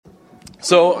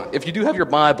So if you do have your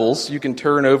Bibles, you can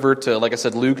turn over to, like I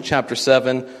said, Luke chapter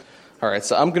 7. All right,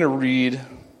 so I'm going to read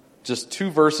just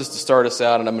 2 verses to start us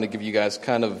out, and I'm going to give you guys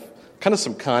kind of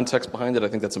some context behind it. I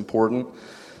think that's important.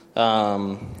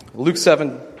 Luke 7.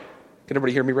 Can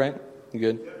everybody hear me right? You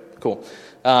good? Cool.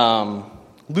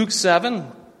 Luke 7,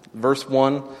 verse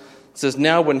 1 says,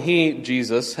 "Now when he,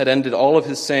 Jesus, had ended all of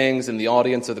his sayings in the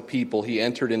audience of the people, he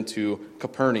entered into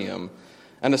Capernaum.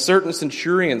 And a certain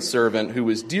centurion servant who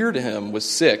was dear to him was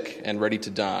sick and ready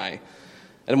to die.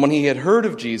 And when he had heard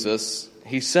of Jesus,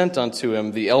 he sent unto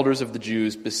him the elders of the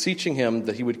Jews, beseeching him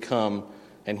that he would come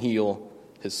and heal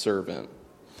his servant."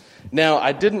 Now,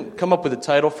 I didn't come up with a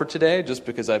title for today just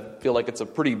because I feel like it's a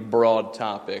pretty broad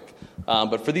topic.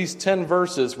 But for these 10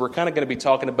 verses, we're kind of going to be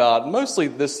talking about mostly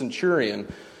this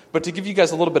centurion. But to give you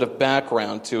guys a little bit of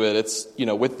background to it,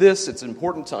 with this, it's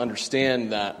important to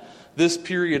understand that this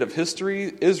period of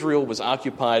history, Israel was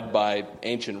occupied by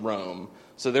ancient Rome.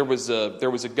 So there was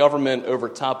a government over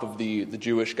top of the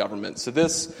Jewish government. So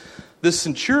this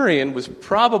centurion was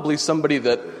probably somebody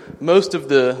that most of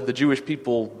the Jewish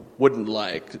people wouldn't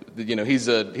like. He's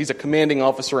a commanding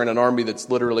officer in an army that's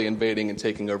literally invading and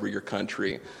taking over your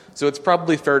country. So it's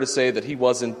probably fair to say that he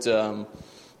wasn't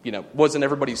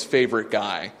everybody's favorite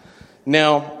guy.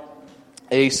 Now,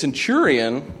 a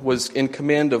centurion was in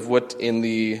command of what in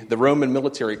the Roman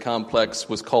military complex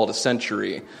was called a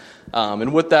century.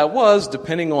 And what that was,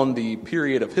 depending on the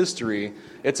period of history,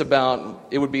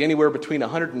 it would be anywhere between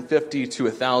 150 to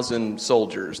 1,000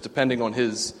 soldiers, depending on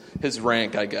his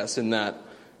rank, I guess,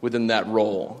 within that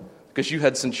role. Because you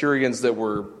had centurions there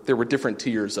were different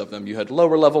tiers of them. You had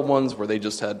lower level ones where they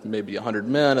just had maybe 100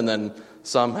 men, and then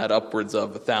some had upwards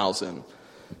of 1,000.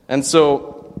 And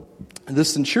so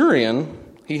this centurion,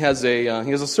 he has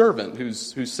a servant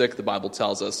who's sick, the Bible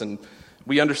tells us, and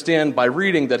we understand by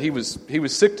reading that he was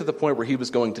sick to the point where he was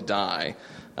going to die.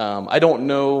 I don't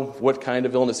know what kind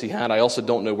of illness he had. I also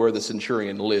don't know where the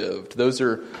centurion lived. Those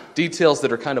are details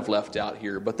that are kind of left out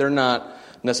here, but they're not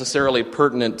necessarily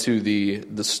pertinent to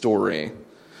the story.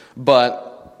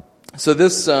 But so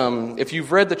this, if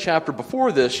you've read the chapter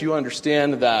before this, you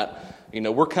understand that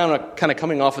we're kind of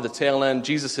coming off of the tail end.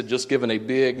 Jesus had just given a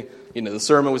big, the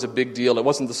sermon was a big deal. It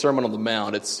wasn't the Sermon on the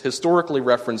Mount. It's historically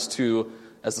referenced to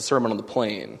as the Sermon on the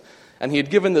Plain. And he had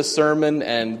given this sermon,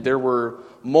 and there were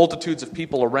multitudes of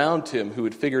people around him who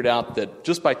had figured out that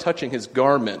just by touching his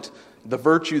garment, the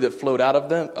virtue that flowed out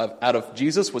of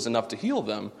Jesus was enough to heal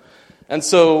them. And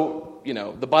so,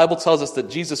 the Bible tells us that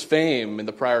Jesus' fame in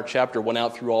the prior chapter went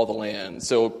out through all the land.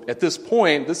 So at this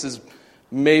point, this is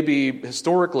maybe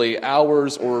historically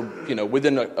hours or,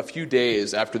 within a few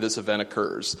days after this event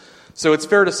occurs. So it's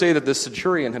fair to say that this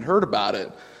centurion had heard about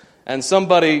it. And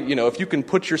somebody, if you can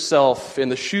put yourself in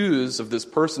the shoes of this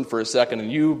person for a second, and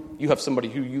you have somebody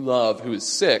who you love who is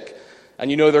sick,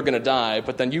 and they're going to die,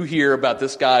 but then you hear about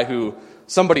this guy who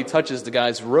somebody touches the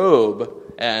guy's robe,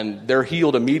 and they're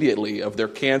healed immediately of their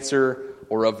cancer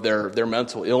or of their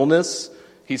mental illness.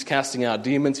 He's casting out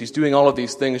demons. He's doing all of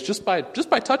these things just by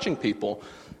touching people.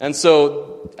 And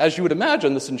so, as you would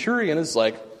imagine, the centurion is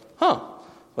like, well,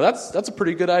 that's a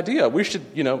pretty good idea. We should,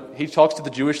 he talks to the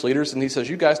Jewish leaders and he says,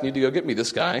 you guys need to go get me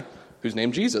this guy who's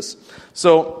named Jesus.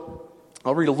 So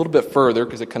I'll read a little bit further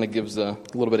because it kind of gives a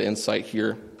little bit of insight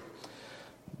here.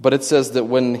 But it says that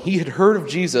when he had heard of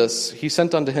Jesus, he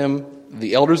sent unto him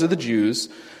the elders of the Jews,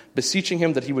 beseeching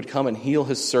him that he would come and heal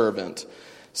his servant.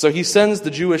 So he sends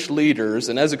the Jewish leaders,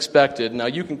 and as expected, now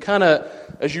you can kind of,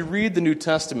 as you read the New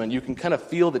Testament, you can kind of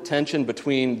feel the tension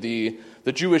between the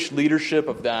Jewish leadership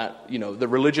of that, the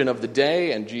religion of the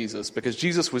day and Jesus, because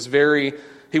Jesus was very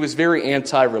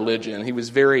anti-religion. He was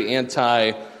very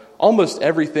anti almost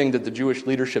everything that the Jewish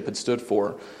leadership had stood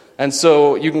for. And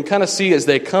so you can kind of see as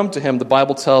they come to him, the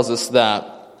Bible tells us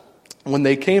that when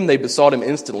they came, they besought him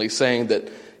instantly, saying that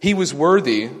he was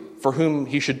worthy for whom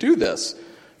he should do this.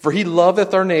 For he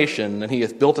loveth our nation, and he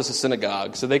hath built us a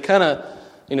synagogue. So they kind of,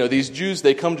 these Jews,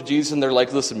 they come to Jesus and they're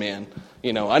like, listen, man,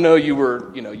 I know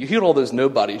you healed all those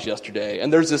nobodies yesterday.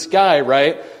 And there's this guy,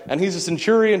 right? And he's a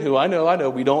centurion who I know,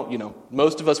 we don't,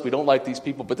 most of us, we don't like these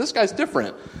people. But this guy's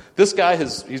different. This guy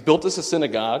he's built us a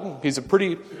synagogue. He's a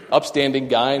pretty upstanding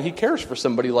guy, and he cares for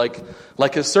somebody like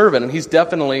his servant. And he's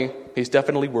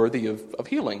definitely worthy of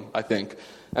healing, I think.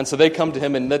 And so they come to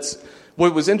him, and that's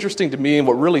what was interesting to me and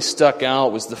what really stuck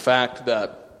out was the fact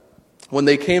that when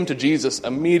they came to Jesus,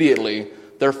 immediately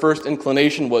their first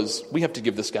inclination was, we have to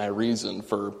give this guy a reason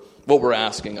for what we're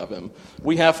asking of him.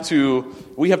 We have to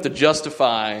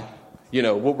justify,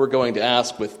 what we're going to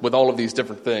ask with all of these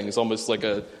different things, almost like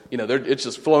it's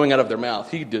just flowing out of their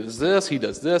mouth. He does this, he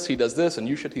does this, he does this, and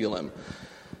you should heal him.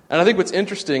 And I think what's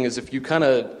interesting is if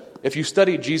you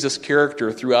study Jesus'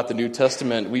 character throughout the New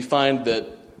Testament, we find that,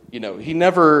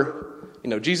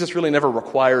 Jesus really never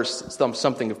requires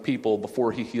something of people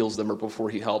before he heals them or before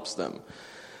he helps them.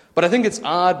 But I think it's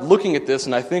odd looking at this,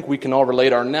 and I think we can all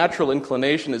relate. Our natural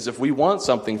inclination is if we want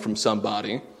something from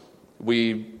somebody,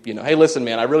 hey, listen,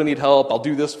 man, I really need help. I'll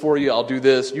do this for you. I'll do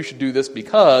this. You should do this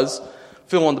because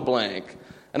fill in the blank.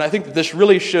 And I think that this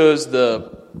really shows a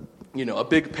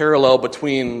big parallel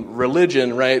between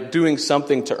religion, right, doing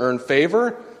something to earn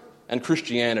favor, and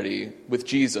Christianity with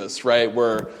Jesus, right,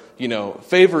 where,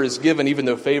 favor is given even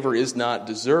though favor is not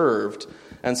deserved.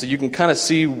 And so you can kind of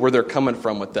see where they're coming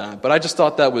from with that. But I just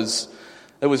thought that was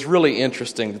really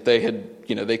interesting that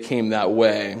they came that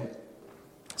way.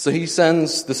 So the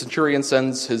centurion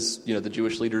sends the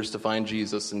Jewish leaders to find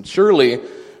Jesus. And surely,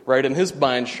 right, in his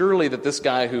mind, surely that this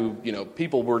guy who,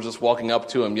 people were just walking up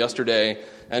to him yesterday,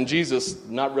 and Jesus,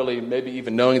 not really maybe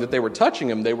even knowing that they were touching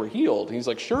him, they were healed. And he's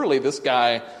like, surely this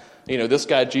guy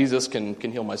Jesus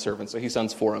can heal my servant. So he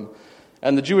sends for him.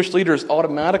 And the Jewish leaders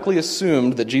automatically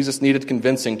assumed that Jesus needed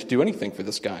convincing to do anything for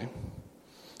this guy.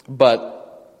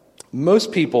 But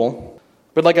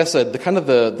like I said,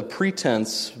 the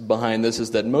pretense behind this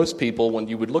is that most people, when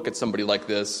you would look at somebody like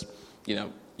this,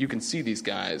 you can see these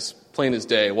guys, plain as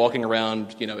day, walking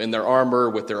around, in their armor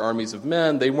with their armies of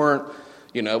men. They weren't,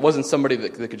 it wasn't somebody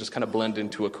that could just kind of blend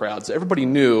into a crowd. So everybody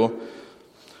knew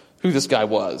who this guy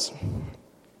was.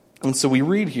 And so we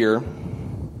read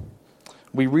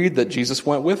that Jesus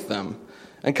went with them.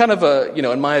 And kind of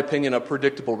in my opinion, a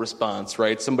predictable response,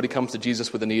 right? Somebody comes to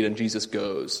Jesus with a need and Jesus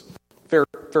goes. Fair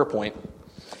point.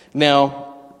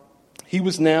 Now, he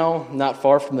was now not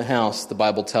far from the house, the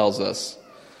Bible tells us.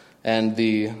 And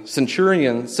the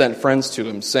centurion sent friends to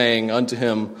him, saying unto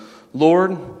him,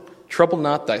 Lord, trouble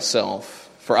not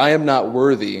thyself, for I am not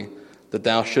worthy that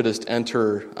thou shouldest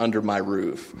enter under my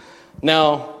roof.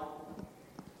 Now,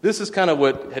 this is kind of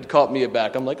what had caught me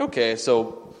aback. I'm like, okay,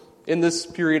 so in this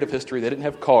period of history, they didn't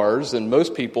have cars, and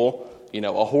most people,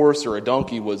 a horse or a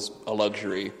donkey was a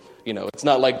luxury. It's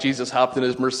not like Jesus hopped in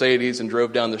his Mercedes and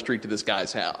drove down the street to this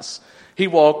guy's house. He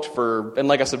walked and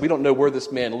like I said, we don't know where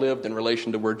this man lived in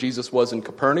relation to where Jesus was in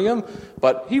Capernaum,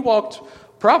 but he walked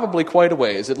probably quite a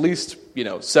ways, at least,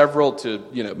 several to,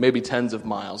 maybe tens of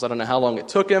miles. I don't know how long it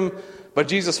took him, but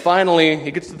Jesus finally,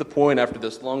 he gets to the point after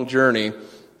this long journey,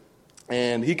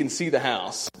 and he can see the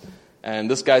house. And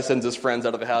this guy sends his friends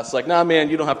out of the house, like, nah, man,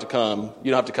 you don't have to come.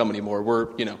 You don't have to come anymore.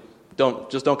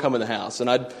 Don't come in the house. And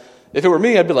if it were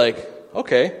me, I'd be like,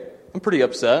 okay, I'm pretty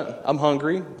upset. I'm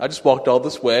hungry. I just walked all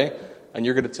this way, and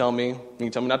you're going to tell me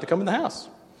not to come in the house.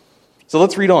 So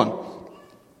let's read on.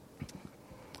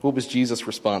 What was Jesus'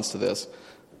 response to this?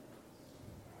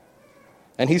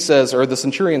 And he says, or the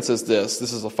centurion says this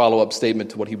is a follow-up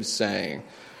statement to what he was saying.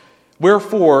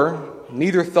 Wherefore,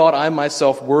 neither thought I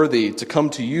myself worthy to come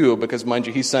to you, because mind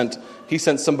you, he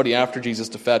sent somebody after Jesus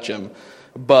to fetch him.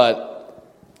 But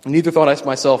neither thought I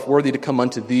myself worthy to come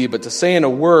unto thee, but to say in a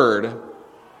word,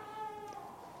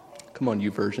 come on,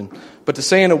 you version, but to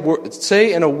say in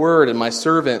a word, and my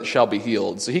servant shall be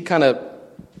healed. So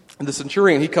the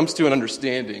centurion, he comes to an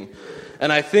understanding.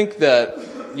 And I think that,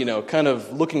 kind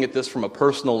of looking at this from a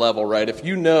personal level, right? If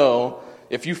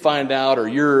you find out or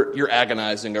you're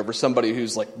agonizing over somebody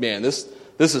who's like, man, this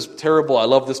is terrible, I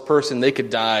love this person, they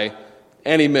could die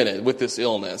any minute with this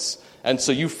illness. And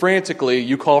so you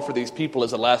call for these people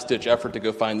as a last-ditch effort to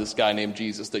go find this guy named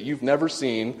Jesus that you've never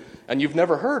seen and you've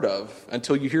never heard of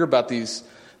until you hear about these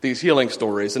healing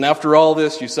stories. And after all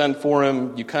this, you send for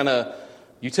him,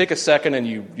 you take a second and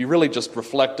you really just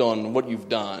reflect on what you've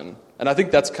done. And I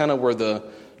think that's kind of where the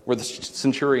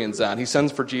centurion's at. He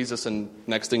sends for Jesus, and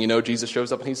next thing you know, Jesus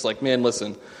shows up, and he's like, man,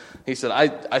 listen. He said,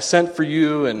 I sent for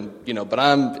you, and, but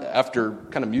I'm, after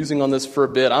kind of musing on this for a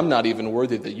bit, I'm not even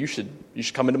worthy that you should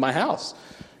come into my house.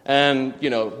 And,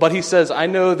 but he says, I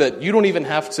know that you don't even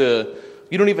have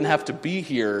to be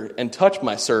here and touch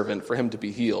my servant for him to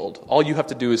be healed. All you have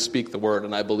to do is speak the word,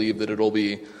 and I believe that it'll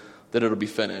be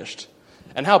finished.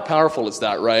 And how powerful is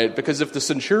that, right? Because if the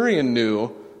centurion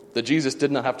knew that Jesus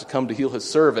did not have to come to heal his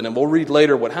servant, and we'll read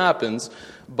later what happens,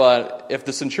 but if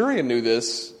the centurion knew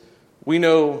this, we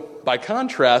know by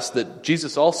contrast that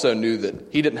Jesus also knew that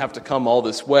he didn't have to come all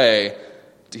this way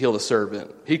to heal the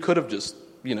servant. He could have just,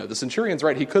 the centurion's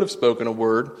right, he could have spoken a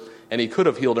word, and he could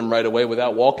have healed him right away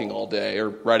without walking all day or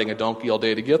riding a donkey all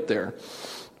day to get there.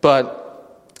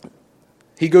 But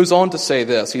he goes on to say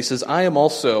this. He says, I am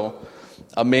also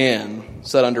a man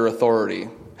set under authority,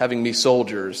 having me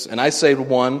soldiers. And I say to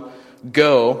one,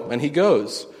 go, and he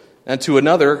goes. And to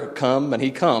another, come, and he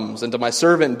comes. And to my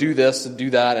servant, do this and do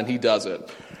that, and he does it.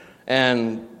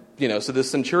 And so this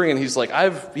centurion, he's like,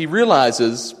 he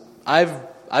realizes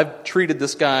I've treated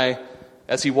this guy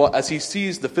as he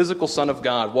sees the physical Son of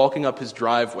God walking up his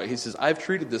driveway. He says, I've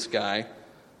treated this guy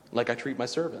like I treat my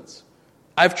servants.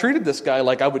 I've treated this guy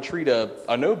like I would treat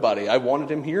a nobody. I wanted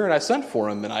him here and I sent for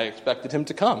him and I expected him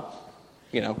to come.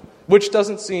 Which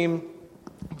doesn't seem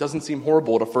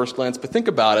horrible at a first glance, but think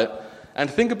about it, and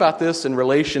think about this in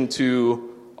relation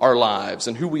to our lives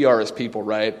and who we are as people,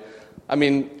 right? I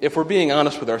mean, if we're being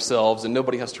honest with ourselves, and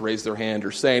nobody has to raise their hand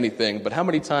or say anything, but how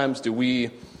many times do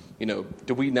we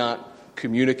not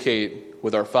communicate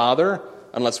with our Father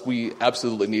unless we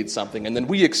absolutely need something? And then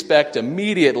we expect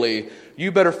immediately,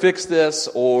 you better fix this,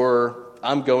 or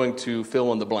I'm going to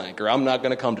fill in the blank, or I'm not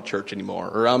going to come to church anymore,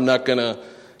 or I'm not going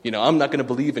to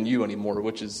believe in you anymore,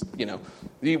 which is,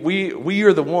 we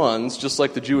are the ones, just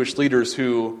like the Jewish leaders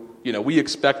who, we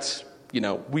expect,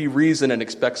 we reason and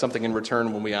expect something in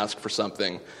return when we ask for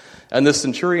something. And this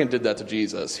centurion did that to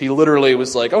Jesus. He literally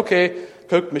was like, okay,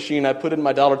 Coke machine, I put in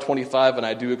my $1.25 and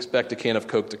I do expect a can of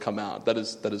Coke to come out. That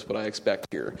is what I expect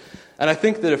here. And I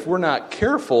think that if we're not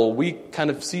careful, we kind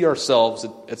of see ourselves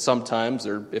at some times,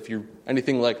 or if you're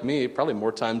anything like me, probably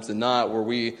more times than not, where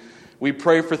we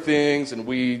pray for things and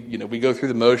we go through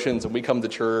the motions and we come to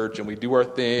church and we do our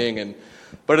thing.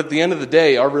 But at the end of the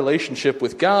day, our relationship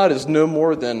with God is no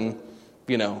more than,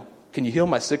 can you heal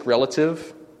my sick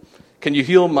relative? Can you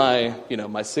heal my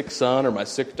sick son or my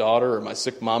sick daughter or my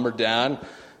sick mom or dad?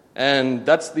 And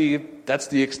that's the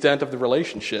extent of the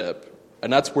relationship.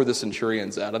 And that's where the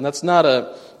centurion's at. And that's not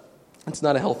a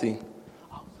healthy.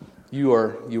 You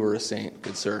are a saint,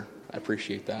 good sir. I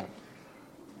appreciate that.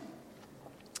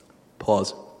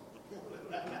 Pause.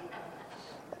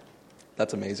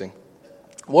 That's amazing.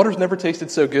 Water's never tasted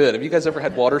so good. Have you guys ever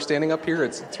had water standing up here?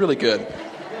 It's really good.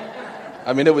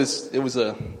 I mean, it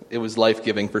was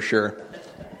life-giving for sure.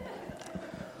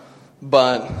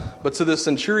 But to this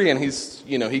centurion,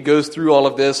 he goes through all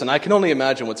of this, and I can only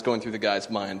imagine what's going through the guy's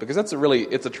mind, because it's a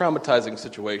traumatizing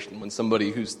situation when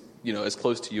somebody who's as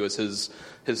close to you as his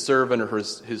servant or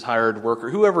his hired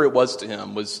worker, whoever it was to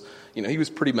him, was he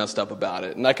was pretty messed up about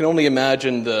it. And I can only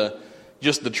imagine the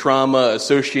trauma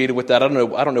associated with that. I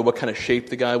don't know what kind of shape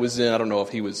the guy was in. I don't know if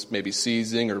he was maybe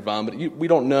seizing or vomiting. We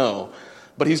don't know.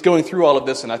 But he's going through all of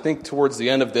this, and I think towards the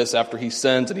end of this, after he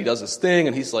sends and he does his thing,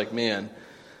 and he's like, man,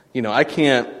 I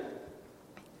can't,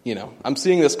 I'm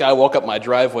seeing this guy walk up my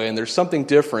driveway, and there's something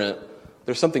different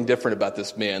about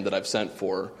this man that I've sent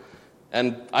for.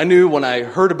 And I knew when I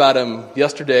heard about him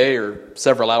yesterday or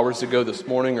several hours ago this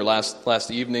morning or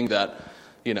last evening that,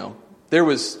 there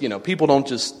was, people don't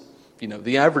just,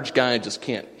 the average guy just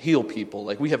can't heal people.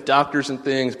 Like, we have doctors and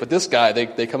things, but this guy,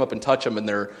 they come up and touch him, and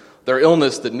their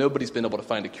illness that nobody's been able to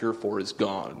find a cure for is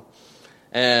gone.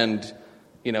 And,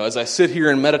 as I sit here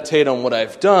and meditate on what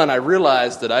I've done, I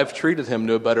realize that I've treated him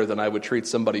no better than I would treat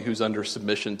somebody who's under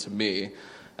submission to me.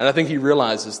 And I think he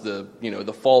realizes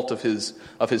the fault of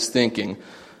his thinking.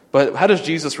 But how does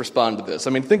Jesus respond to this? I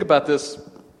mean, think about this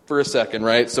for a second,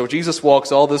 right? So Jesus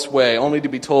walks all this way only to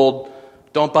be told,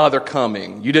 don't bother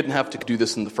coming. You didn't have to do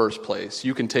this in the first place.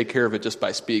 You can take care of it just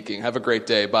by speaking. Have a great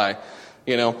day. Bye.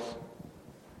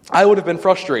 I would have been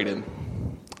frustrated.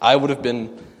 I would have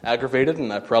been aggravated,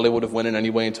 and I probably would have went in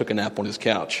anyway and took a nap on his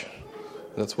couch.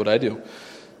 That's what I do.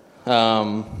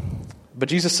 But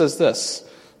Jesus says this.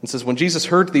 It says, when Jesus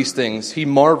heard these things, he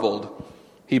marveled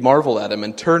at him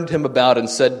and turned him about and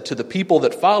said to the people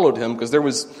that followed him, because there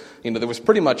was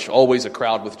pretty much always a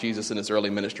crowd with Jesus in his early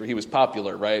ministry. He was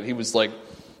popular, right? He was like,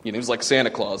 he was like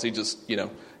Santa Claus. He just,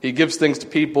 he gives things to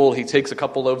people. He takes a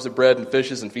couple loaves of bread and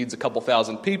fishes and feeds a couple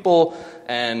thousand people.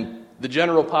 And the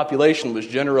general population was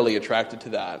generally attracted to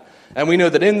that. And we know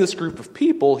that in this group of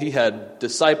people, he had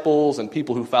disciples and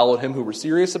people who followed him who were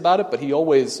serious about it, but he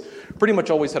pretty much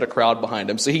always had a crowd behind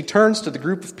him. So he turns to the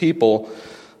group of people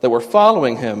that were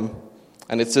following him,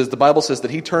 and the Bible says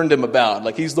that he turned him about.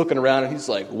 Like, he's looking around and he's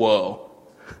like, whoa.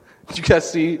 You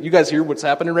guys hear what's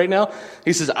happening right now?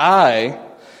 He says, I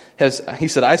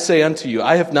say unto you,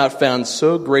 I have not found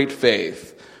so great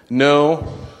faith.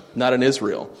 No, not in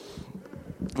Israel.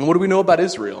 And what do we know about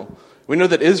Israel? We know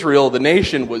that Israel, the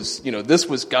nation, was, this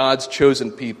was God's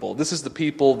chosen people. This is the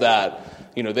people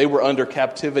that, they were under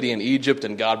captivity in Egypt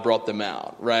and God brought them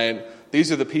out, right?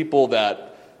 These are the people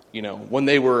that, when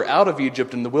they were out of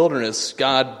Egypt in the wilderness,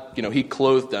 God, he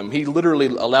clothed them. He literally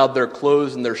allowed their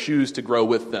clothes and their shoes to grow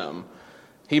with them.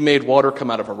 He made water come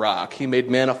out of a rock. He made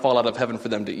manna fall out of heaven for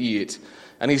them to eat.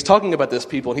 And he's talking about this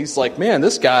people, and he's like, man,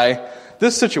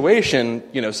 this situation,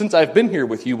 since I've been here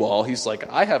with you all, he's like,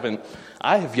 I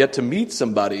have yet to meet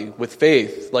somebody with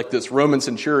faith like this Roman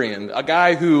centurion, a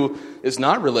guy who is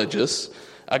not religious,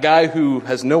 a guy who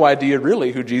has no idea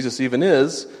really who Jesus even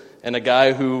is, and a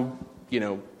guy who,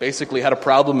 basically had a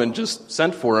problem and just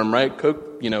sent for him, right?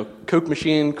 Coke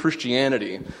machine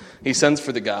Christianity. He sends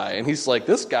for the guy, and he's like,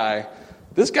 this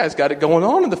guy's got it going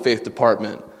on in the faith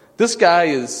department. This guy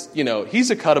is,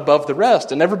 he's a cut above the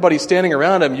rest, and everybody standing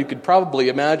around him, you could probably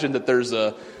imagine that there's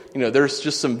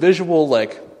just some visual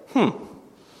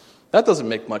that doesn't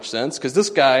make much sense, because this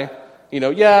guy,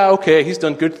 he's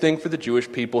done good thing for the Jewish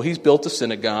people. He's built a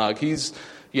synagogue. He's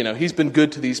been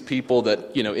good to these people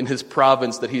that, in his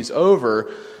province that he's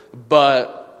over.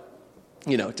 But,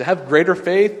 to have greater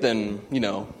faith than,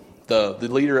 the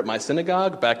leader at my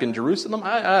synagogue back in Jerusalem,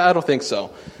 I don't think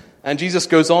so. And Jesus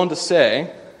goes on to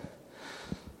say,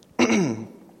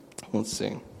 let's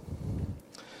see.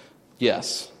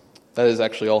 Yes, that is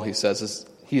actually all he says, is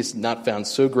he has not found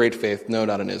so great faith, no,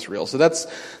 not in Israel. So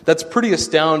that's pretty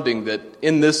astounding that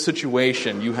in this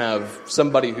situation you have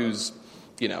somebody who's,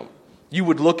 you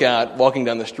would look at walking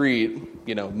down the street,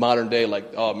 modern day,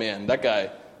 like, oh man, that guy,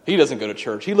 he doesn't go to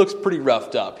church. He looks pretty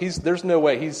roughed up. There's no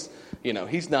way he's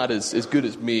not as good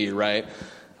as me, right?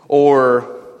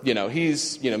 Or,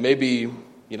 he's, maybe,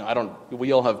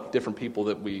 we all have different people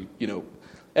that we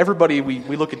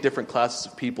look at different classes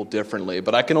of people differently.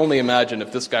 But I can only imagine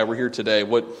if this guy were here today,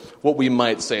 what we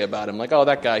might say about him. Like, oh,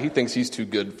 that guy, he thinks he's too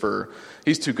good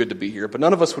to be here. But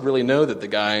none of us would really know that the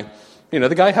guy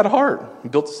had a heart. He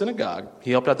built a synagogue. He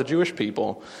helped out the Jewish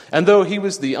people. And though he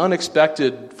was the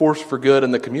unexpected force for good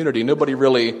in the community, nobody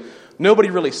really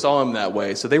saw him that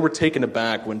way. So they were taken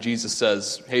aback when Jesus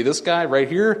says, hey, this guy right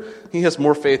here, he has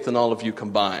more faith than all of you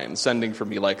combined, sending for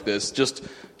me like this, just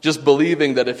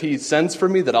believing that if he sends for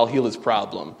me, that I'll heal his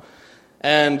problem.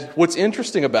 And what's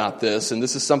interesting about this, and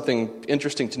this is something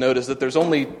interesting to note, is that there's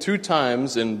only 2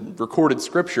 times in recorded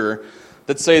scripture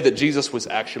that say that Jesus was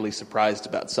actually surprised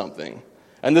about something.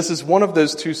 And this is one of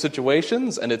those 2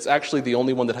 situations, and it's actually the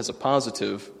only one that has a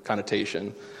positive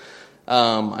connotation.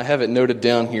 I have it noted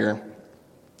down here.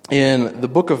 In the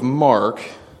book of Mark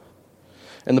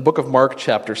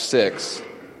chapter 6,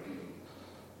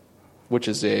 which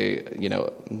is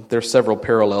there's several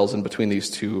parallels in between these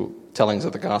 2 tellings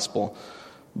of the gospel.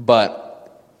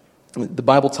 But the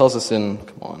Bible tells us come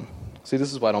on. See,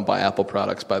 this is why I don't buy Apple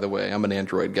products, by the way. I'm an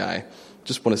Android guy.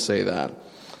 Just want to say that.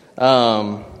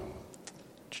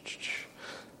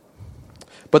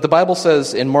 But the Bible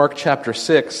says in Mark chapter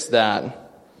 6 that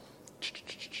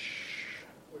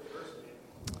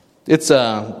it's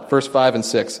verse 5 and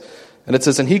 6. And it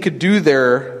says, and he could do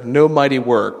there no mighty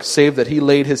work, save that he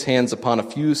laid his hands upon a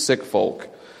few sick folk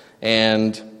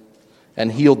and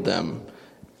healed them.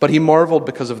 But he marveled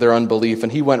because of their unbelief,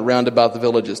 and he went round about the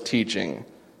villages teaching.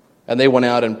 And they went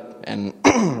out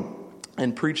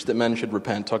and preached that men should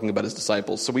repent, talking about his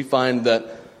disciples. So we find that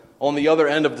on the other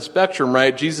end of the spectrum,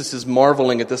 right, Jesus is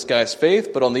marveling at this guy's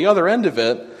faith, but on the other end of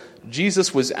it,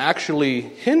 Jesus was actually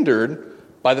hindered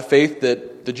by the faith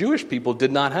that the Jewish people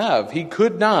did not have.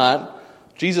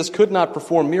 Jesus could not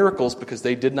perform miracles because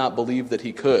they did not believe that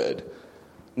he could.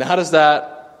 Now, how does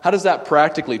that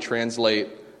practically translate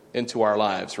into our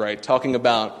lives, right? Talking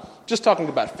about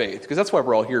faith, because that's why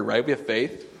we're all here, right? We have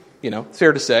faith, it's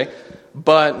fair to say.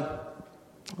 But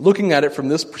looking at it from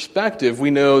this perspective, we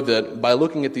know that by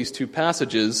looking at these 2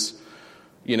 passages,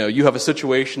 you have a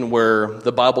situation where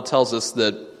the Bible tells us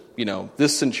that,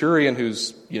 this centurion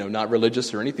who's, not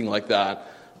religious or anything like that,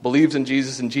 believes in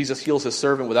Jesus, and Jesus heals his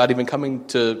servant without even coming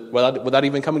to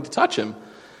touch him.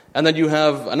 And then you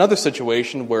have another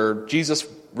situation where Jesus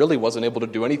really wasn't able to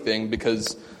do anything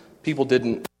because people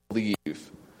didn't believe.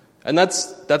 And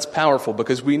that's powerful,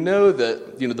 because we know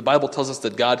that, the Bible tells us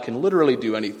that God can literally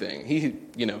do anything.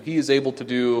 He is able to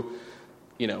do,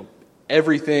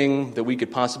 everything that we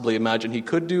could possibly imagine he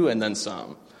could do, and then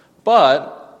some.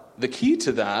 But the key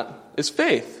to that is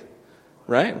faith,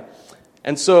 right?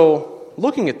 And so,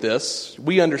 looking at this,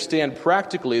 we understand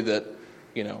practically that,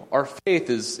 our faith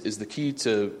is the key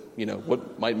to,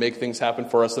 what might make things happen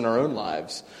for us in our own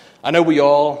lives. I know we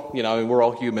all, we're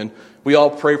all human. We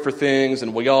all pray for things,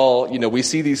 and we all, we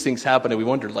see these things happen, and we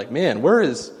wonder, like, man, where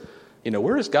is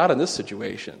God in this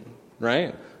situation,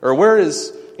 right? Or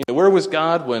where was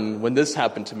God when this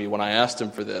happened to me, when I asked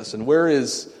him for this? And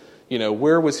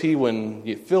where was he when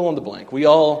you fill in the blank? We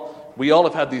all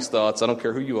have had these thoughts. I don't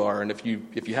care who you are, and if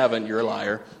you haven't, you're a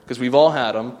liar, because we've all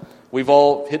had them. We've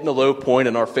all hit a low point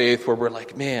in our faith where we're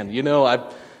like, man, I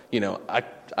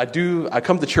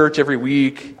come to church every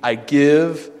week, I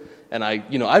give, and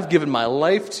I've given my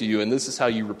life to you, and this is how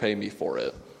you repay me for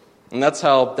it. And that's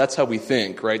how we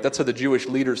think, right? That's how the Jewish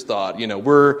leaders thought.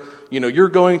 You're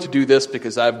going to do this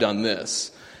because I've done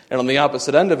this. And on the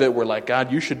opposite end of it, we're like,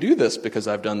 God, you should do this because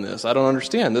I've done this. I don't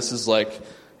understand. This is like,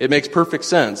 it makes perfect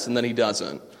sense, and then he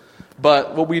doesn't.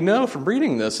 But what we know from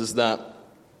reading this is that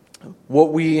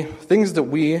things that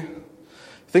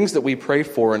we pray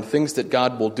for and things that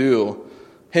God will do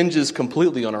hinges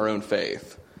completely on our own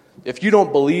faith. If you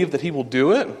don't believe that he will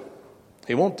do it,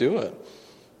 he won't do it.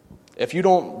 If you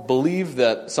don't believe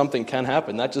that something can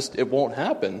happen, it won't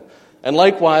happen. And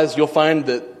likewise, you'll find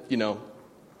that,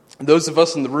 those of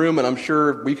us in the room, and I'm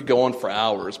sure we could go on for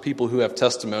hours, people who have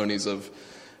testimonies of,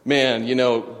 man,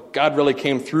 God really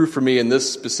came through for me in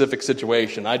this specific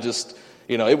situation.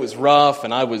 It was rough,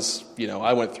 and I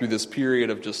went through this period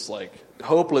of just like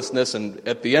hopelessness, and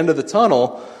at the end of the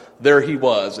tunnel, there he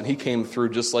was, and he came through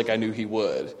just like I knew he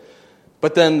would.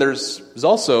 But then there's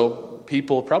also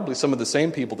people, probably some of the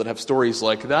same people that have stories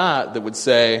like that would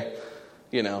say,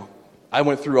 I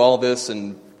went through all this,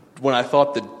 and when I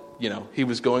thought that, he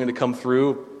was going to come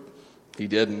through, he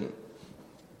didn't.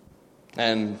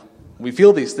 And we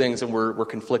feel these things, and we're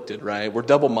conflicted, right? We're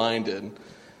double-minded.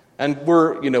 And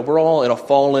we're all in a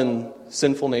fallen,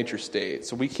 sinful nature state.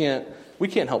 So we can't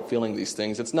help feeling these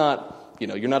things. It's not,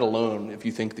 you're not alone if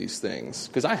you think these things.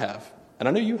 Because I have, and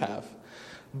I know you have.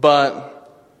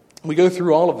 But we go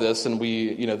through all of this, and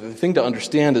the thing to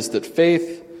understand is that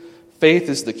faith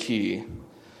is the key.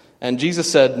 And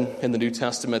Jesus said in the New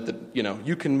Testament that,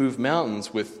 you can move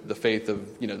mountains with the faith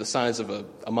of, the size of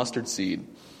a mustard seed,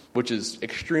 which is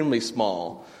extremely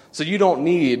small. So you don't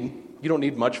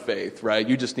need much faith, right?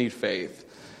 You just need faith.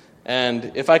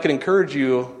 And if I could encourage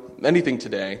you anything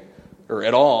today, or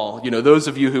at all, those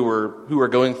of you who are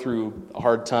going through a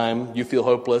hard time, you feel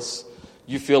hopeless,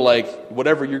 you feel like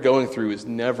whatever you're going through is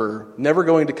never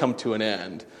going to come to an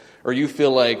end, or you feel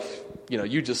like,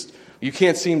 you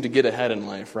can't seem to get ahead in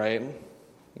life, right?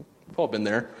 We've all been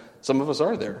there. Some of us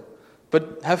are there.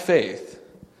 But have faith.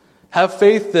 Have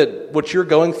faith that what you're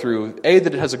going through, that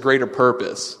it has a greater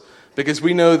purpose. Because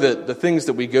we know that the things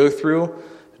that we go through,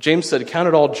 James said, count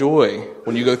it all joy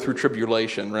when you go through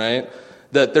tribulation, right?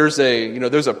 That there's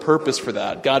a purpose for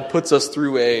that. God puts us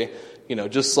through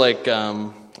just like,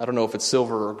 I don't know if it's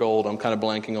silver or gold, I'm kind of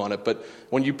blanking on it, but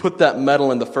when you put that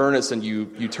metal in the furnace and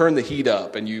you turn the heat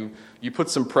up and you put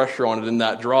some pressure on it and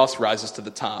that dross rises to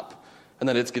the top and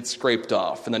then it gets scraped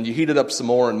off. And then you heat it up some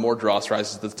more and more dross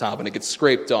rises to the top and it gets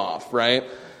scraped off, right?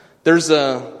 There's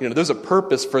a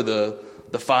purpose for the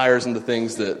fires and the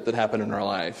things that happen in our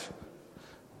life.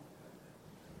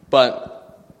 But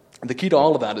the key to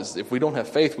all of that is if we don't have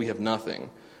faith, we have nothing.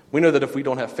 We know that if we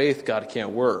don't have faith, God can't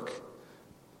work.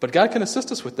 But God can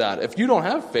assist us with that. If you don't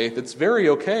have faith, it's very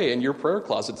okay in your prayer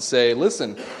closet to say,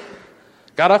 listen,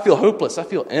 God, I feel hopeless. I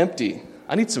feel empty.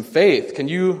 I need some faith. Can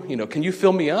you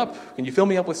fill me up? Can you fill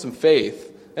me up with some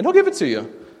faith? And he'll give it to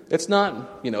you. It's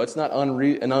not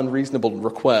an unreasonable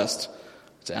request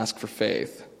to ask for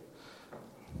faith.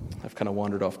 I've kind of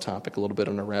wandered off topic a little bit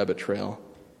on a rabbit trail.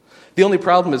 The only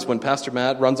problem is when Pastor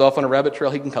Matt runs off on a rabbit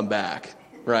trail, he can come back,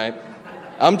 right?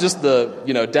 I'm just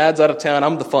Dad's out of town.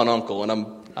 I'm the fun uncle, and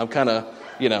I'm kind of,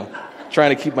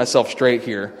 trying to keep myself straight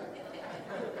here.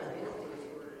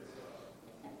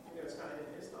 It's kind of in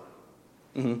his time.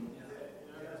 Mm-hmm.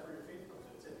 That's where your faith comes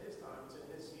in. It's in his time. It's in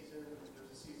his season.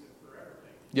 There's a season for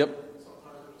everything. Yep.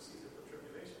 Sometimes there's a season for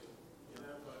tribulation.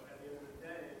 But at the end of the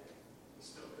day, he's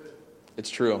still good. It's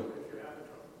true. If you're having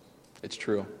troubles. It's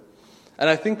true. And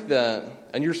I think that,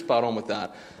 and you're spot on with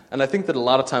that, and I think that a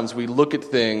lot of times we look at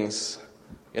things,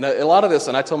 and a lot of this,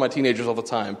 and I tell my teenagers all the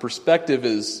time, perspective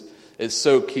is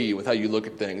so key with how you look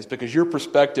at things, because your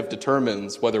perspective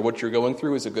determines whether what you're going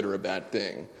through is a good or a bad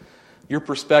thing. Your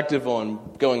perspective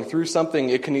on going through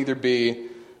something, it can either be,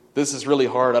 this is really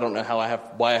hard, I don't know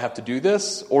why I have to do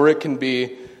this, or it can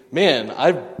be, man,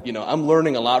 I'm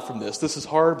learning a lot from this. This is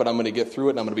hard, but I'm going to get through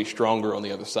it, and I'm going to be stronger on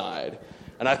the other side.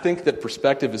 And I think that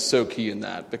perspective is so key in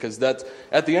that, because that's,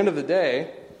 at the end of the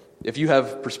day, if you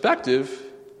have perspective,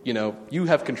 you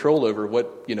have control over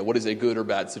what is a good or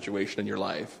bad situation in your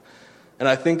life. And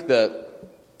I think that,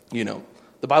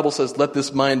 the Bible says, let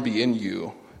this mind be in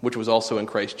you, which was also in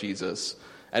Christ Jesus.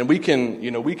 And we can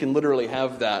literally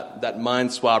have that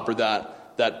mind swap or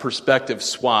that perspective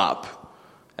swap.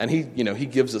 And he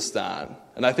gives us that.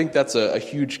 And I think that's a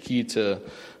huge key to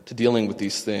dealing with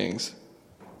these things.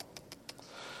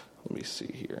 Let me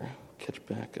see here. Catch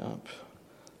back up.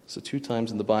 So 2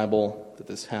 times in the Bible that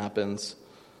this happens.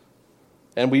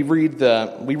 And we read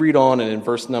on, and in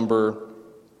verse number,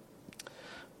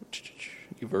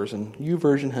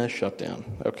 YouVersion has shut down.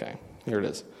 Okay, here it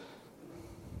is.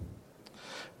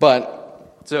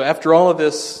 But so after all of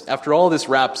this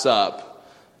wraps up,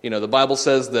 the Bible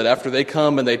says that after they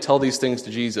come and they tell these things to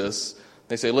Jesus,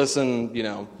 They say, listen,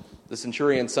 the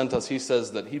centurion sent us. He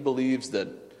says that he believes that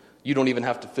you don't even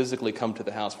have to physically come to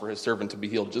the house for his servant to be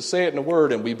healed. Just say it in a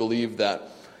word, and we believe that,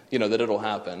 that it'll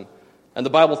happen. And the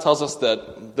Bible tells us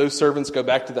that those servants go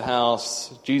back to the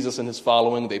house, Jesus and his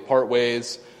following, they part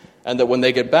ways, and that when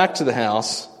they get back to the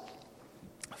house,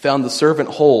 found the servant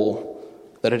whole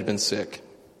that had been sick.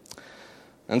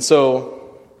 And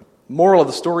so, moral of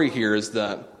the story here is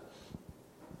that,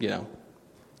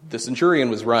 the centurion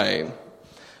was right.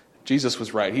 Jesus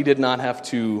was right. He did not have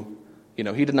to,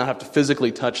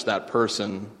 physically touch that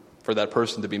person for that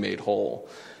person to be made whole.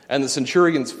 And the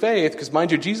centurion's faith, because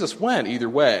mind you, Jesus went either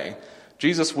way.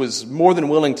 Jesus was more than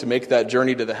willing to make that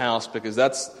journey to the house because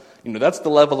that's the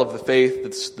level of the faith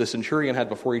that the centurion had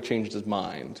before he changed his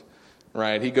mind,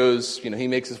 right? He goes, he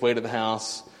makes his way to the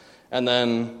house, and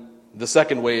then the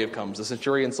second wave comes. The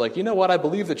centurion's like, you know what, I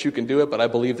believe that you can do it, but I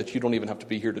believe that you don't even have to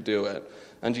be here to do it.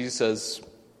 And Jesus says,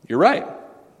 you're right.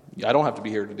 I don't have to be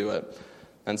here to do it.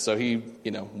 And so he, I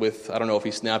don't know if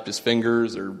he snapped his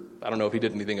fingers or I don't know if he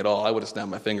did anything at all. I would have snapped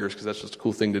my fingers because that's just a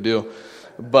cool thing to do.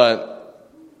 But,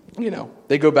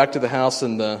 they go back to the house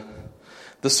and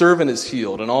the servant is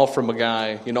healed, and all from a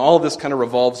guy, all of this kind of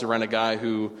revolves around a guy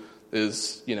who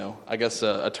is, I guess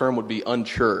a term would be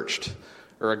unchurched,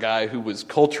 or a guy who was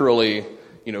culturally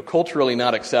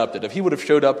not accepted. If he would have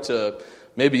showed up to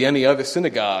maybe any other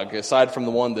synagogue, aside from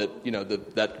the one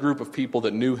that, that group of people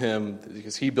that knew him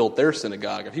because he built their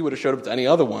synagogue, if he would have showed up to any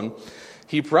other one,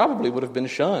 he probably would have been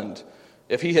shunned.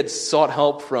 If he had sought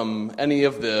help from any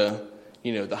of the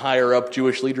higher up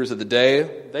Jewish leaders of the day,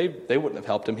 they wouldn't have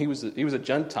helped him. He was a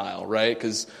Gentile, right?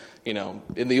 Because,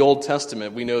 in the Old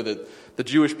Testament, we know that the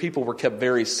Jewish people were kept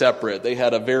very separate. They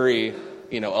had a very,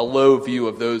 a low view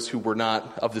of those who were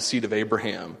not of the seed of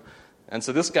Abraham. And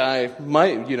so this guy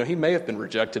he may have been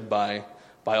rejected by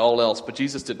all else, but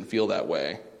Jesus didn't feel that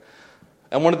way.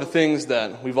 And one of the things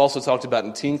that we've also talked about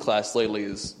in teen class lately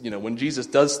is, when Jesus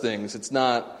does things, it's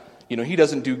not, he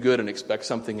doesn't do good and expect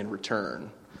something in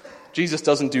return. Jesus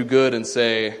doesn't do good and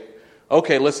say,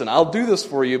 okay, listen, I'll do this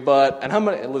for you, but, how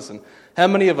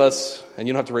many of us, and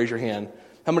you don't have to raise your hand,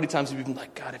 how many times have you been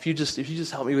like, God, if you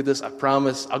just help me with this, I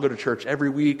promise I'll go to church every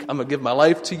week, I'm going to give my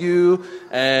life to you,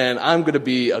 and I'm going to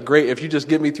be if you just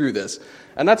get me through this.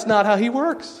 And that's not how he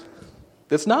works.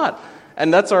 It's not.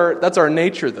 And that's our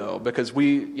nature, though, because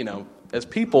we, as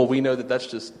people, we know that that's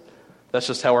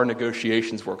just how our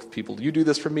negotiations work with people. You do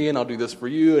this for me, and I'll do this for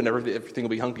you, and everything will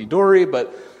be hunky-dory,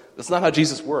 but that's not how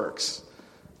Jesus works.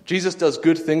 Jesus does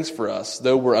good things for us,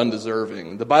 though we're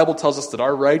undeserving. The Bible tells us that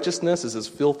our righteousness is as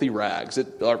filthy rags.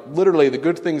 Literally, the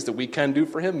good things that we can do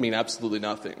for him mean absolutely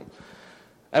nothing.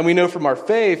 And we know from our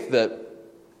faith that,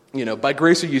 by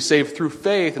grace are you saved through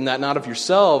faith, and that not of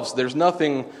yourselves. There's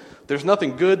nothing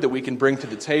good that we can bring to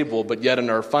the table, but yet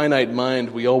in our finite mind,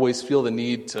 we always feel the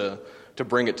need to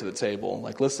bring it to the table.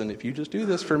 Like, listen, if you just do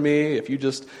this for me, if you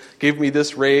just give me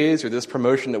this raise or this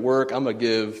promotion at work, I'm going to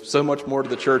give so much more to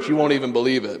the church, you won't even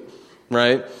believe it,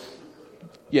 right?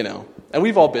 And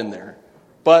we've all been there.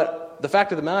 But the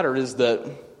fact of the matter is that,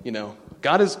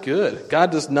 God is good. God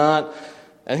does not,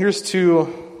 and here's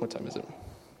what time is it?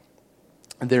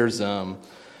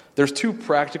 There's two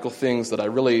practical things that I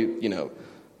really,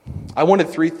 I wanted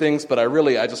three things, but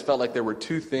I just felt like there were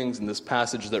two things in this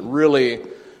passage that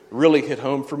really hit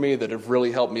home for me, that have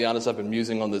really helped me out as I've been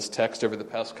musing on this text over the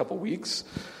past couple weeks.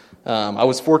 I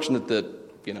was fortunate that,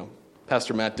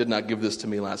 Pastor Matt did not give this to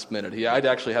me last minute. I'd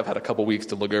actually have had a couple weeks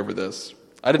to look over this.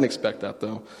 I didn't expect that,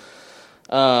 though.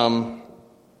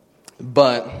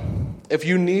 But if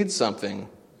you need something,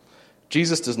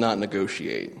 Jesus does not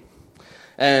negotiate.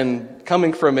 And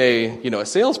coming from a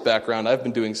sales background, I've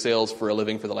been doing sales for a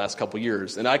living for the last couple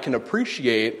years, and I can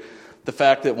appreciate the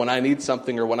fact that when I need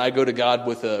something or when I go to God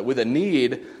with a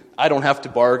need, I don't have to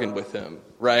bargain with him,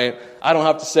 right? I don't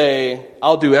have to say,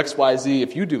 I'll do X, Y, Z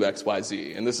if you do X, Y,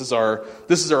 Z. And this is our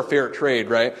fair trade,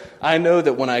 right? I know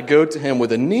that when I go to him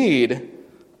with a need,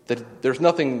 that there's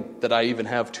nothing that I even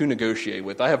have to negotiate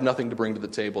with. I have nothing to bring to the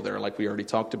table there, like we already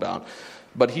talked about.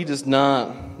 But he does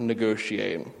not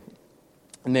negotiate.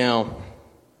 Now,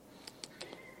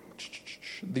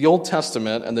 the Old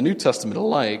Testament and the New Testament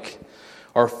alike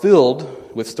are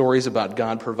filled with stories about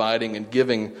God providing and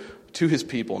giving to his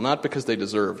people, not because they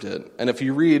deserved it. And if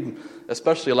you read,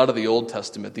 especially a lot of the Old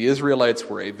Testament, the Israelites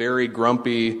were a very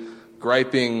grumpy,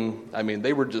 griping,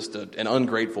 they were just an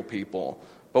ungrateful people.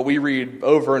 But we read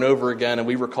over and over again, and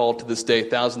we recall to this day,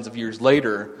 thousands of years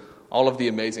later, all of the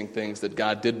amazing things that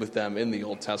God did with them in the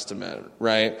Old Testament,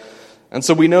 right? And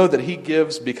so we know that he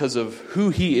gives because of who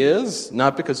he is,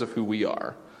 not because of who we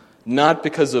are, not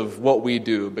because of what we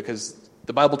do, because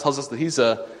the Bible tells us that he's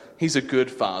He's a good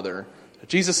Father.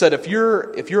 Jesus said, if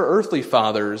your earthly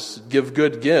fathers give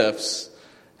good gifts,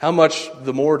 how much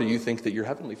the more do you think that your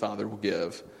heavenly Father will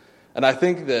give? And I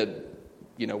think that,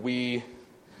 we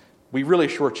really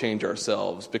shortchange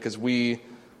ourselves because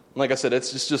like I said,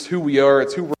 it's just who we are.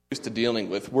 It's who we're used to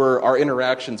dealing with. Our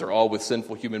interactions are all with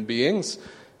sinful human beings.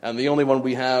 And the only one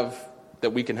we have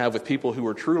that we can have with people who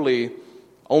are truly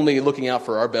only looking out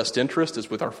for our best interest is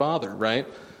with our Father, right?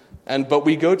 But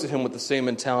we go to him with the same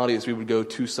mentality as we would go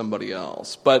to somebody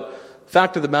else. But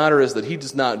fact of the matter is that he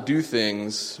does not do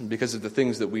things because of the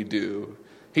things that we do.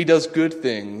 He does good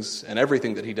things and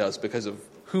everything that he does because of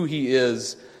who he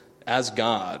is as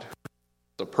God,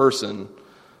 as a person.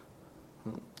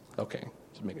 Okay,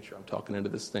 just making sure I'm talking into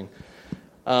this thing.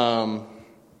 And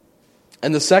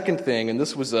the second thing, and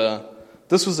this was a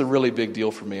really big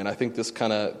deal for me, and I think this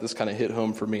kind of hit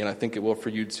home for me, and I think it will for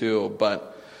you too.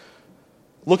 But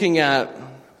looking at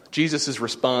Jesus'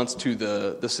 response to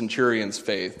the centurion's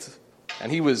faith,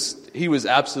 and he was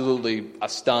absolutely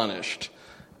astonished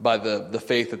by the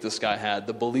faith that this guy had,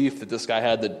 the belief that this guy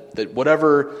had that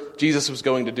whatever Jesus was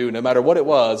going to do, no matter what it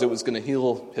was going to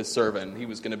heal his servant. He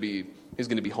was going to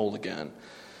be whole again.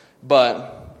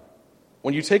 But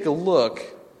when you take a look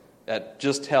at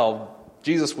just how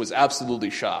Jesus was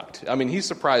absolutely shocked. I mean, he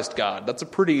surprised God. It's a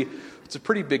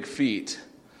pretty big feat.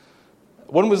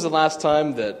 When was the last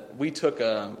time that we took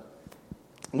a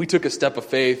step of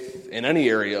faith in any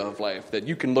area of life that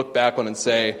you can look back on and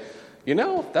say,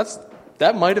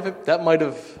 that might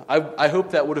have. I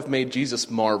hope that would have made Jesus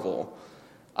marvel.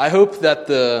 I hope that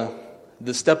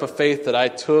the step of faith that I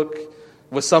took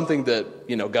was something that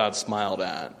God smiled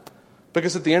at.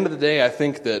 Because at the end of the day, I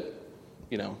think that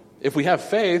if we have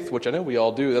faith, which I know we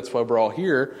all do, that's why we're all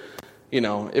here.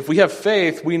 If we have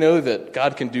faith, we know that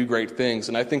God can do great things,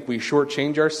 and I think we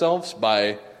shortchange ourselves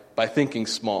by thinking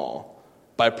small,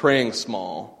 by praying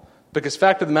small. Because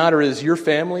fact of the matter is, your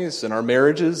families and our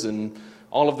marriages and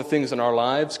all of the things in our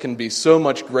lives can be so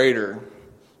much greater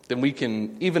than we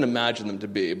can even imagine them to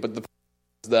be. But the point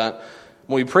is that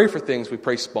when we pray for things, we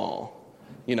pray small.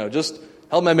 Just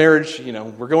help my marriage.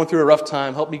 We're going through a rough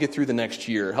time. Help me get through the next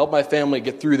year. Help my family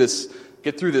get through this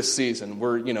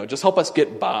season. Just help us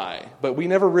get by. But we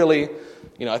never really,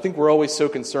 I think we're always so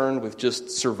concerned with just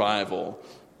survival,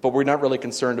 but we're not really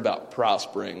concerned about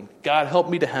prospering. God, help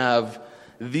me to have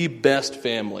the best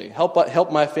family. Help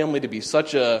my family to be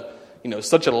such a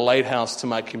lighthouse to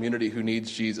my community who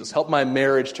needs Jesus. Help my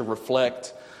marriage to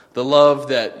reflect the love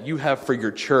that you have for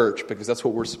your church, because that's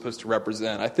what we're supposed to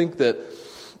represent. I think that,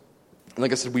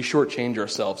 like I said, we shortchange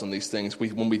ourselves on these things.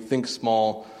 When we think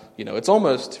small, it's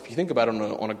almost, if you think about it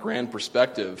on a grand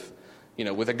perspective,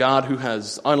 with a God who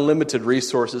has unlimited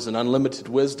resources and unlimited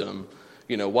wisdom,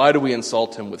 why do we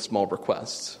insult him with small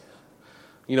requests?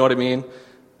 You know what I mean?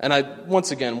 And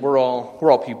once again, we're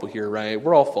all people here, right?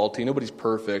 We're all faulty. Nobody's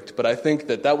perfect. But I think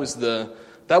that was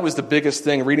the biggest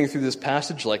thing reading through this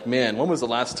passage. Like, man, when was the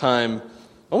last time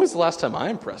I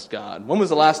impressed God? When was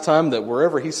the last time that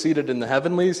wherever he's seated in the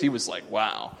heavenlies, he was like,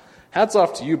 wow, hats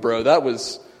off to you, bro. That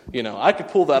was, I could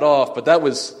pull that off, but that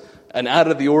was an out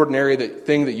of the ordinary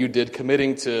thing that you did,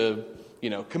 committing to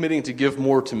give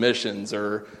more to missions,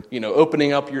 or,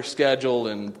 opening up your schedule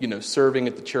and, serving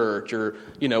at the church, or,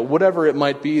 whatever it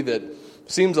might be that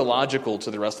seems illogical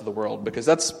to the rest of the world, because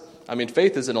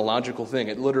faith is an illogical thing.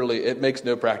 It makes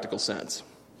no practical sense.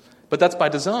 But that's by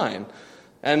design.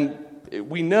 And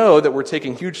we know that we're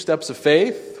taking huge steps of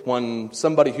faith when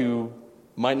somebody who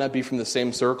might not be from the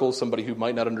same circle, somebody who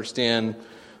might not understand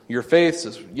your faith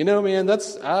says, man,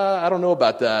 that's, I don't know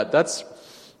about that. That's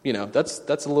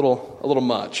a little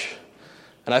much.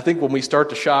 And I think when we start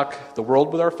to shock the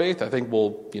world with our faith, I think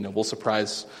we'll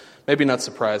surprise, maybe not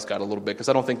surprise God a little bit, because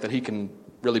I don't think that he can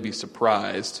really be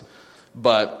surprised.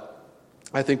 But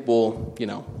I think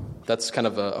that's kind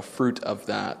of a fruit of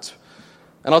that.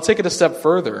 And I'll take it a step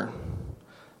further.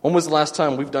 When was the last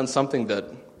time we've done something that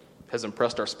has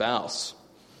impressed our spouse?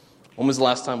 When was the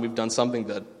last time we've done something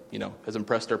that, has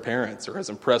impressed our parents or has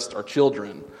impressed our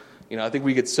children? I think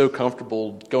we get so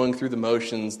comfortable going through the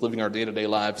motions, living our day-to-day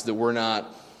lives, that we're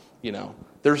not,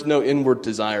 there's no inward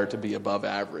desire to be above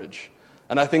average.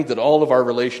 And I think that all of our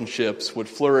relationships would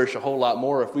flourish a whole lot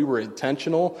more if we were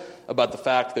intentional about the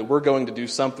fact that we're going to do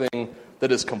something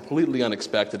that is completely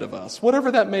unexpected of us,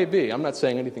 whatever that may be. I'm not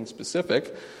saying anything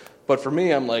specific, but for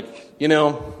me, I'm like,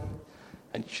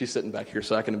 and she's sitting back here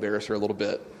so I can embarrass her a little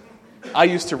bit. I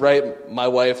used to write my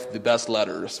wife the best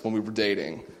letters when we were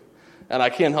dating. And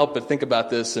I can't help but think about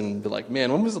this and be like,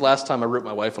 man, when was the last time I wrote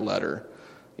my wife a letter?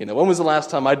 When was the last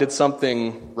time I did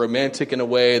something romantic in a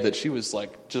way that she was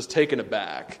like just taken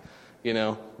aback?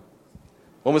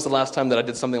 When was the last time that I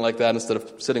did something like that instead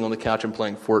of sitting on the couch and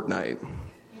playing Fortnite?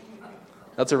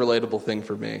 That's a relatable thing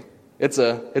for me. It's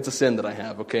a sin that I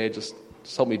have, okay? Just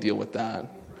help me deal with that.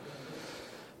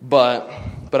 But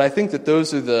I think that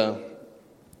those are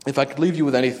if I could leave you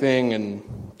with anything,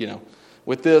 and,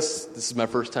 with this is my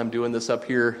first time doing this up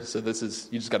here, so you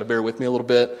just got to bear with me a little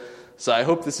bit. So I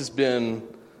hope this has been,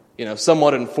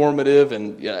 somewhat informative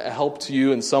and a help to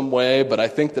you in some way, but I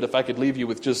think that if I could leave you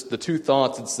with just the two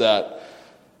thoughts, it's that,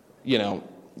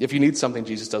 if you need something,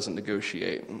 Jesus doesn't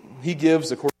negotiate. He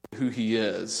gives according to who he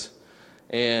is.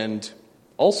 And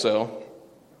also,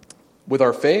 with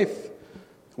our faith,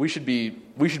 we should be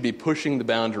pushing the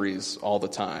boundaries all the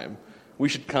time. We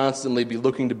should constantly be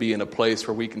looking to be in a place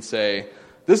where we can say,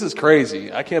 this is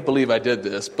crazy. I can't believe I did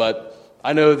this, but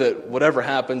I know that whatever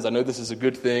happens, I know this is a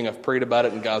good thing. I've prayed about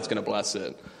it, and God's going to bless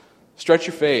it. Stretch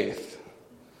your faith.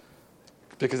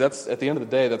 Because that's, at the end of the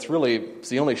day, it's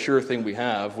the only sure thing we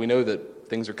have. We know that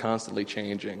things are constantly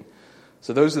changing.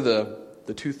 So those are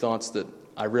the two thoughts that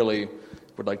I really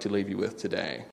would like to leave you with today.